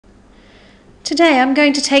Today I'm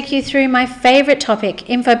going to take you through my favourite topic,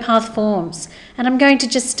 InfoPath forms, and I'm going to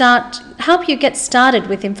just help you get started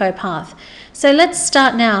with InfoPath. So let's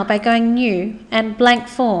start now by going new and blank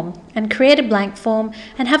form and create a blank form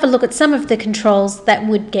and have a look at some of the controls that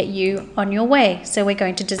would get you on your way. So we're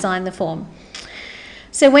going to design the form.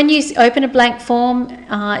 So when you open a blank form,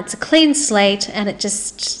 it's a clean slate and it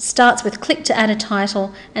just starts with click to add a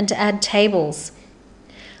title and to add tables.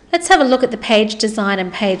 Let's have a look at the page design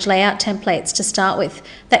and page layout templates to start with.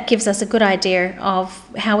 That gives us a good idea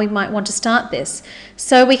of how we might want to start this.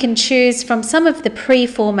 So we can choose from some of the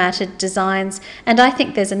pre-formatted designs, and I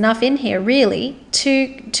think there's enough in here really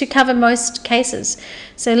to cover most cases.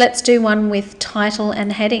 So let's do one with title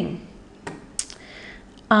and heading.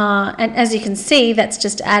 And as you can see, that's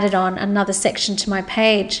just added on another section to my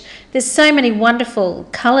page. There's so many wonderful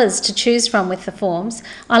colours to choose from with the forms.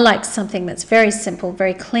 I like something that's very simple,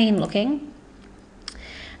 very clean looking,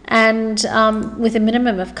 and with a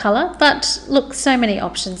minimum of colour. But look, so many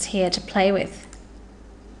options here to play with.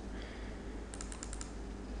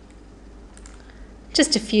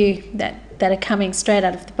 Just a few that are coming straight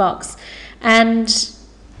out of the box. And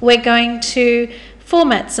we're going to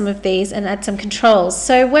format some of these and add some controls.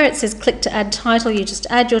 So where it says click to add title, you just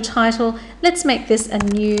add your title. Let's make this a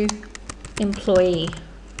new employee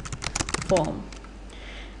form.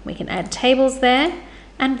 We can add tables there,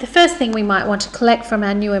 and the first thing we might want to collect from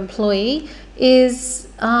our new employee is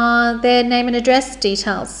their name and address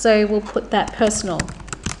details. So we'll put that personal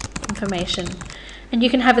information, and you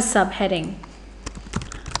can have a subheading.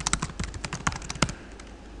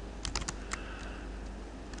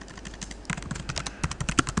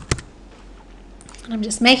 I'm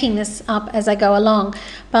just making this up as I go along,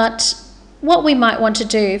 but what we might want to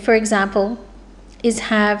do, for example, is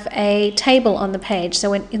have a table on the page.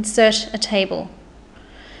 So we'll insert a table.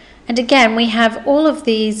 And again, we have all of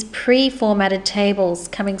these pre-formatted tables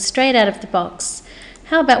coming straight out of the box.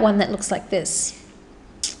 How about one that looks like this?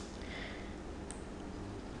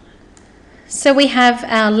 So we have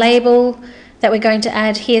our label that we're going to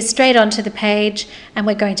add here straight onto the page, and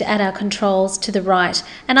we're going to add our controls to the right,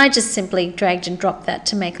 and I just simply dragged and dropped that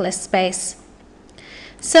to make less space.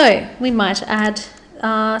 So we might add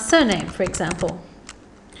surname, for example.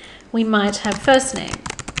 We might have first name.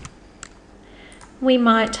 We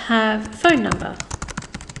might have phone number.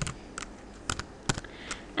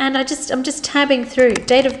 And I'm just tabbing through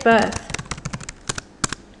date of birth.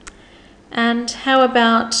 And how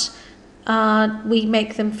about we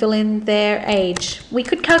make them fill in their age. We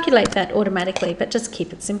could calculate that automatically, but just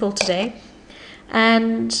keep it simple today.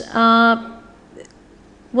 And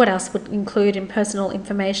what else would include in personal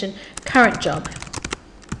information? Current job.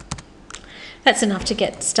 That's enough to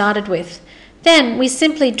get started with. Then we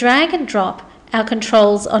simply drag and drop our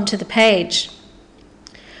controls onto the page.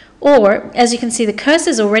 Or, as you can see, the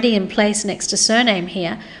cursor's already in place next to surname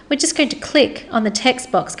here. We're just going to click on the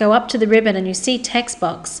text box, go up to the ribbon and you see text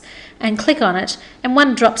box, and click on it, and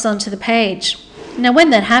one drops onto the page. Now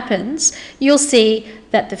when that happens, you'll see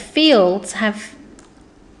that the fields have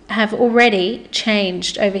already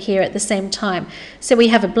changed over here at the same time. So we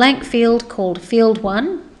have a blank field called field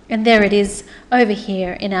 1, and there it is over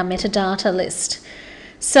here in our metadata list.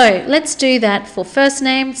 So let's do that for first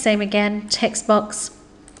name, same again, text box.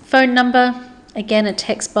 Phone number, again a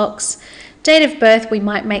text box. Date of birth, we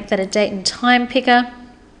might make that a date and time picker.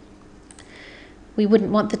 We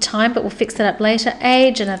wouldn't want the time, but we'll fix that up later.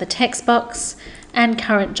 Age, another text box, and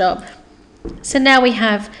current job. So now we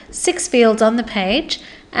have 6 fields on the page,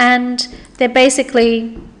 and they're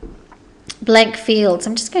basically blank fields.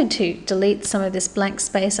 I'm just going to delete some of this blank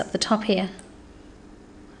space up the top here.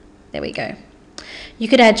 There we go. You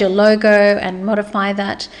could add your logo and modify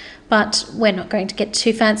that, but we're not going to get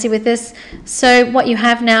too fancy with this. So what you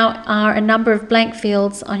have now are a number of blank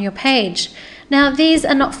fields on your page. Now these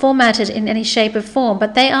are not formatted in any shape or form,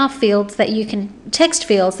 but they are fields that you can, text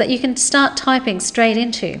fields that you can start typing straight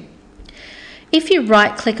into. If you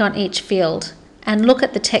right click on each field and look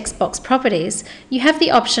at the text box properties, you have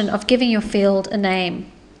the option of giving your field a name.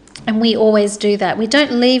 And we always do that. We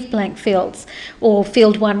don't leave blank fields or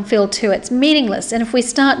field 1, field 2. It's meaningless. And if we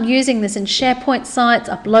start using this in SharePoint sites,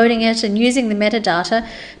 uploading it and using the metadata,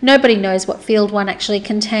 nobody knows what field 1 actually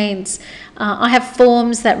contains. I have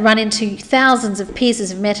forms that run into thousands of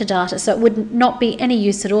pieces of metadata, so it would not be any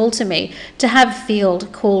use at all to me to have a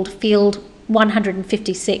field called field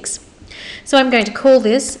 156. So I'm going to call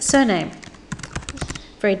this surname.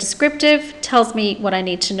 Very descriptive, tells me what I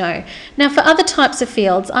need to know. Now for other types of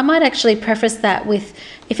fields, I might actually preface that with,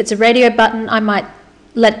 if it's a radio button, I might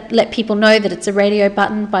let people know that it's a radio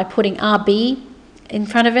button by putting RB in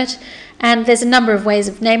front of it. And there's a number of ways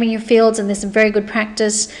of naming your fields, and there's some very good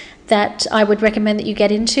practice that I would recommend that you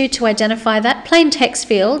get into to identify that. Plain text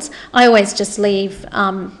fields, I always just leave.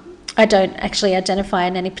 I don't actually identify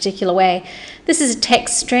in any particular way. This is a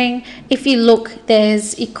text string. If you look,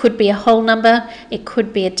 it could be a whole number, it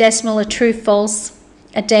could be a decimal, a true, false,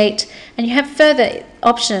 a date, and you have further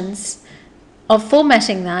options of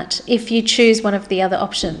formatting that if you choose one of the other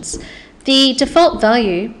options. The default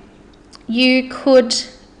value, you could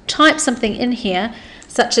type something in here,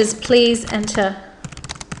 such as please enter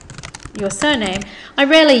your surname. I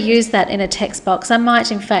rarely use that in a text box. I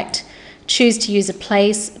might in fact choose to use a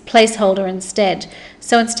placeholder instead.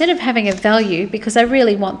 So instead of having a value, because I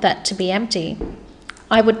really want that to be empty,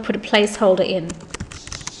 I would put a placeholder in.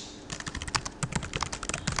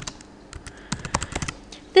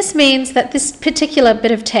 This means that this particular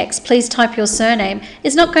bit of text, please type your surname,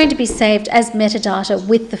 is not going to be saved as metadata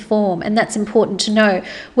with the form, and that's important to know,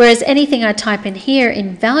 whereas anything I type in here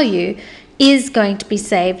in value is going to be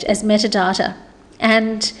saved as metadata.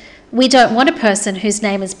 And we don't want a person whose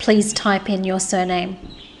name is please type in your surname.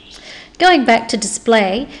 Going back to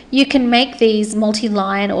display, you can make these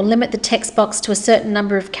multi-line or limit the text box to a certain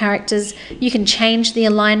number of characters. You can change the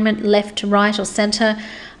alignment left to right or center.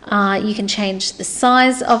 You can change the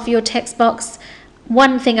size of your text box.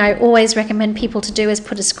 One thing I always recommend people to do is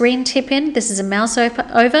put a screen tip in. This is a mouse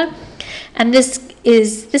over, and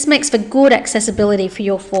this makes for good accessibility for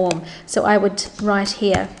your form. So I would write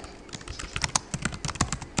here,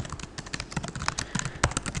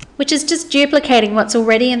 which is just duplicating what's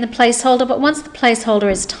already in the placeholder, but once the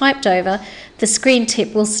placeholder is typed over, the screen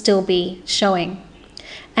tip will still be showing.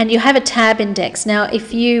 And you have a tab index. Now,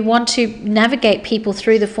 if you want to navigate people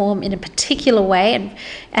through the form in a particular way, and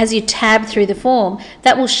as you tab through the form,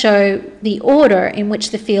 that will show the order in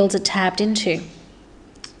which the fields are tabbed into.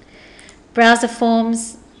 Browser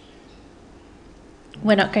forms,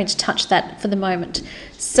 we're not going to touch that for the moment.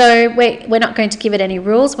 So we're not going to give it any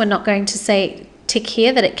rules. We're not going to say tick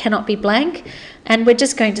here that it cannot be blank, and we're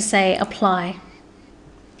just going to say apply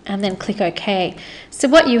and then click OK. So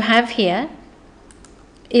what you have here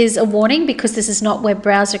is a warning because this is not web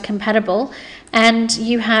browser compatible, and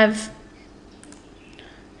you have,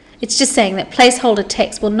 it's just saying that placeholder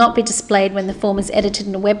text will not be displayed when the form is edited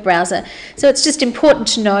in a web browser. So it's just important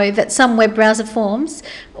to know that some web browser forms,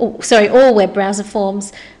 all web browser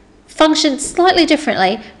forms, function slightly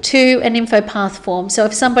differently to an InfoPath form. So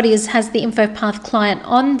if somebody has the InfoPath client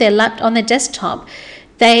on their desktop,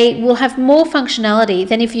 they will have more functionality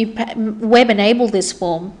than if you web enable this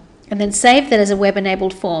form and then save that as a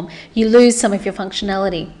web-enabled form. You lose some of your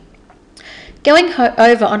functionality. Going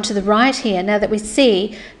over onto the right here, now that we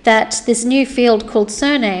see that this new field called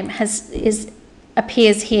surname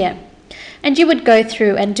appears here. And you would go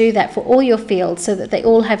through and do that for all your fields so that they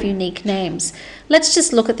all have unique names. Let's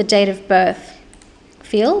just look at the date of birth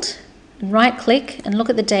field, and right-click and look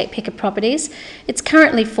at the date picker properties. It's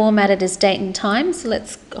currently formatted as date and time, so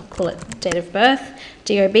I'll call it date of birth,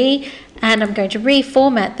 DOB, and I'm going to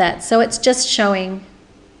reformat that so it's just showing,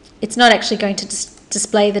 it's not actually going to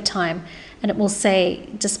display the time, and it will say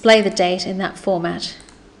display the date in that format.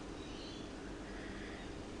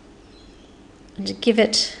 And to give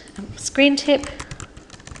it a screen tip,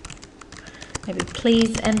 maybe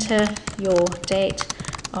please enter your date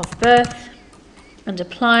of birth and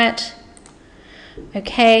apply it.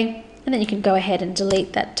 Okay, and then you can go ahead and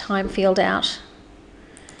delete that time field out.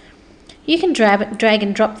 You can drag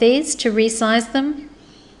and drop these to resize them,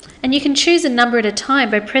 and you can choose a number at a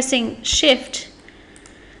time by pressing Shift,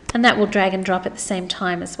 and that will drag and drop at the same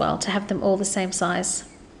time as well to have them all the same size.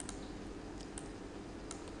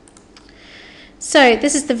 So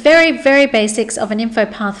this is the very, very basics of an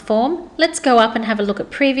InfoPath form. Let's go up and have a look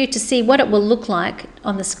at preview to see what it will look like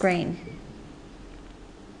on the screen.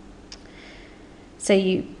 So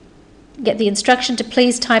you get the instruction to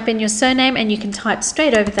please type in your surname, and you can type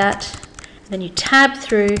straight over that, and then you tab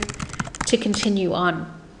through to continue on.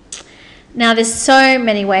 Now there's so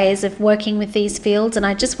many ways of working with these fields, and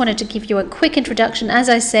I just wanted to give you a quick introduction, as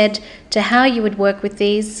I said, to how you would work with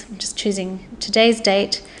these. I'm just choosing today's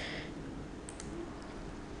date,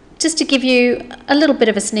 just to give you a little bit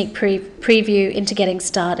of a sneak preview into getting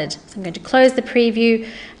started. So I'm going to close the preview,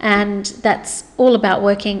 and that's all about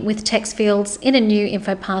working with text fields in a new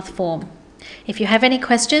InfoPath form. If you have any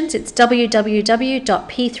questions, it's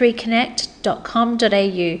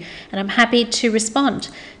www.p3connect.com.au, and I'm happy to respond.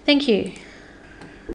 Thank you.